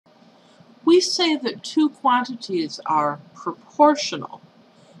we say that two quantities are proportional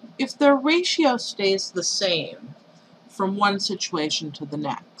if their ratio stays the same from one situation to the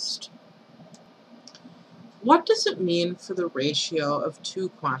next. What does it mean for the ratio of two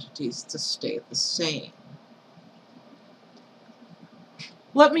quantities to stay the same?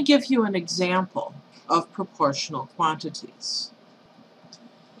 Let me give you an example of proportional quantities.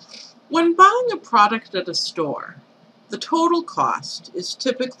 When buying a product at a store, the total cost is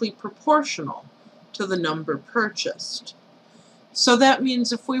typically proportional to the number purchased. So that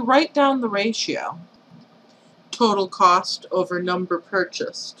means if we write down the ratio, total cost over number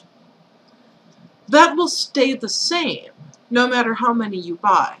purchased, that will stay the same no matter how many you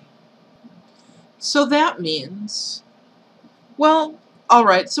buy. So that means, well, all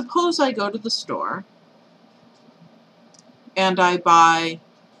right, suppose I go to the store and I buy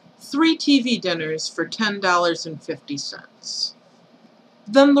 3 TV dinners for $10.50.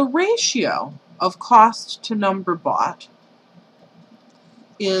 Then the ratio of cost to number bought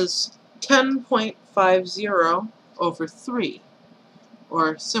is 10.50 over 3.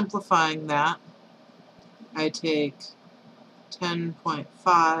 Or simplifying that, I take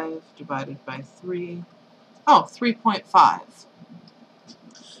 10.5 divided by 3. Oh, 3.5.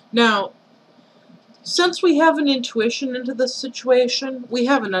 Now, since we have an intuition into this situation, we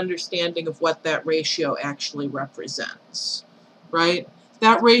have an understanding of what that ratio actually represents, right?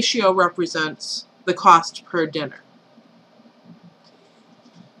 That ratio represents the cost per dinner.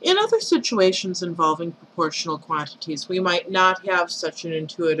 In other situations involving proportional quantities, we might not have such an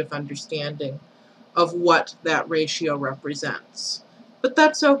intuitive understanding of what that ratio represents, but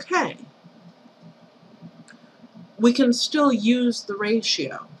that's okay. We can still use the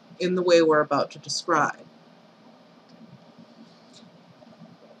ratio in the way we're about to describe.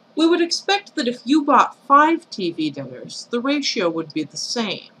 We would expect that if you bought 5 TV dinners, the ratio would be the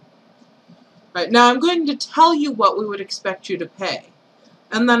same. Right, now I'm going to tell you what we would expect you to pay,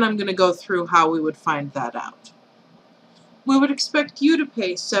 and then I'm going to go through how we would find that out. We would expect you to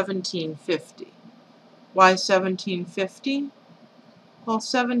pay $17.50. Why $17.50? Well,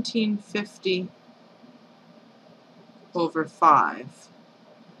 $17.50 over 5.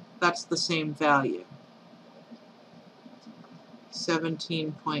 That's the same value.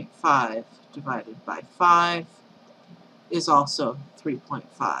 17.5 divided by 5 is also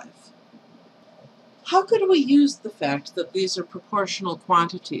 3.5. How could we use the fact that these are proportional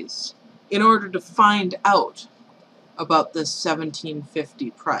quantities in order to find out about this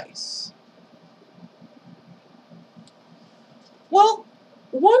 $17.50 price? Well,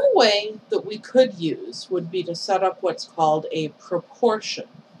 one way that we could use would be to set up what's called a proportion.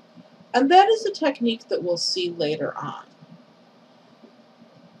 And that is a technique that we'll see later on.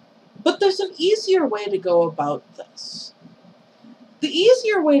 But there's an easier way to go about this. The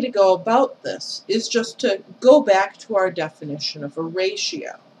easier way to go about this is just to go back to our definition of a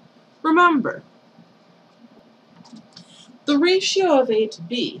ratio. Remember, the ratio of A to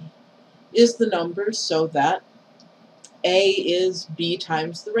B is the numbers so that A is B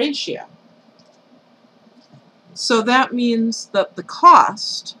times the ratio. So that means that the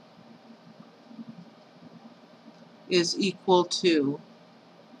cost is equal to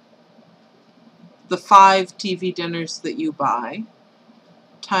the 5 TV dinners that you buy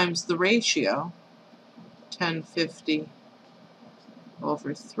times the ratio, 10.50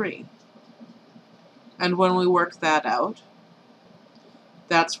 over 3. And when we work that out,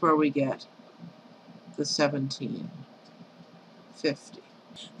 that's where we get the 17.50.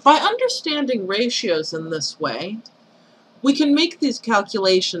 By understanding ratios in this way, we can make these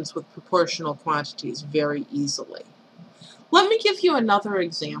calculations with proportional quantities very easily. Let me give you another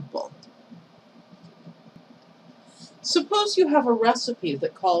example. Suppose you have a recipe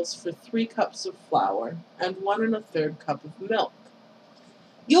that calls for 3 cups of flour and 1 1/3 cup of milk.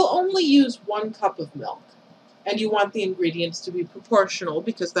 You'll only use 1 cup of milk, and you want the ingredients to be proportional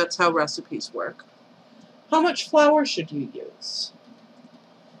because that's how recipes work. How much flour should you use?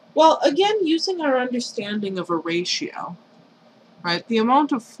 Well, again, using our understanding of a ratio, right, the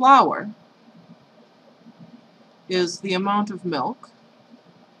amount of flour is the amount of milk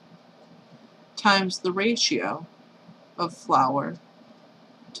times the ratio of flour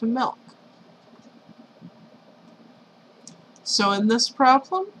to milk. So in this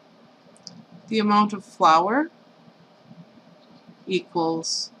problem, the amount of flour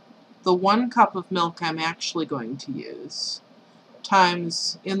equals the 1 cup of milk I'm actually going to use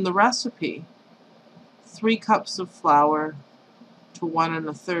times, in the recipe, 3 cups of flour to 1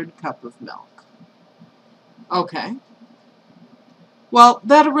 1/3 cup of milk. Okay. Well,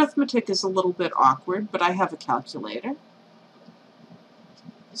 that arithmetic is a little bit awkward, but I have a calculator.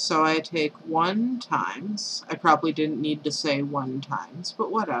 So I take 1 times, I probably didn't need to say 1 times,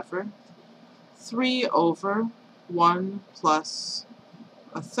 but whatever, 3 over 1 plus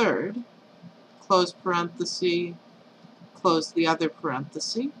a third, close parenthesis, close the other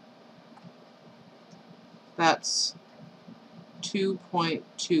parenthesis. That's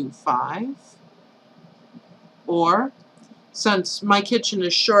 2.25. Or, since my kitchen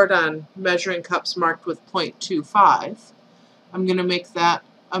is short on measuring cups marked with 0.25, I'm going to make that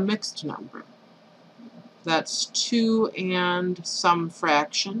a mixed number. That's 2 and some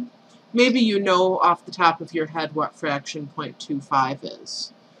fraction. Maybe you know off the top of your head what fraction 0.25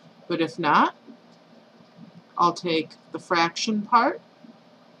 is. But if not, I'll take the fraction part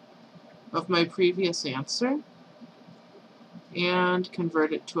of my previous answer and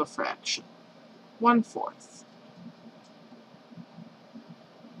convert it to a fraction. 1/4.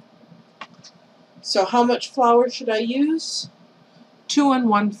 So how much flour should I use? 2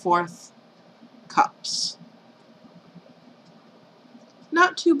 1/4 cups.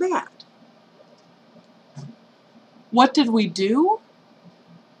 Not too bad. What did we do?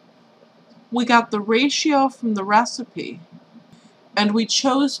 We got the ratio from the recipe, and we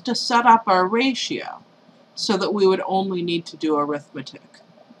chose to set up our ratio so that we would only need to do arithmetic.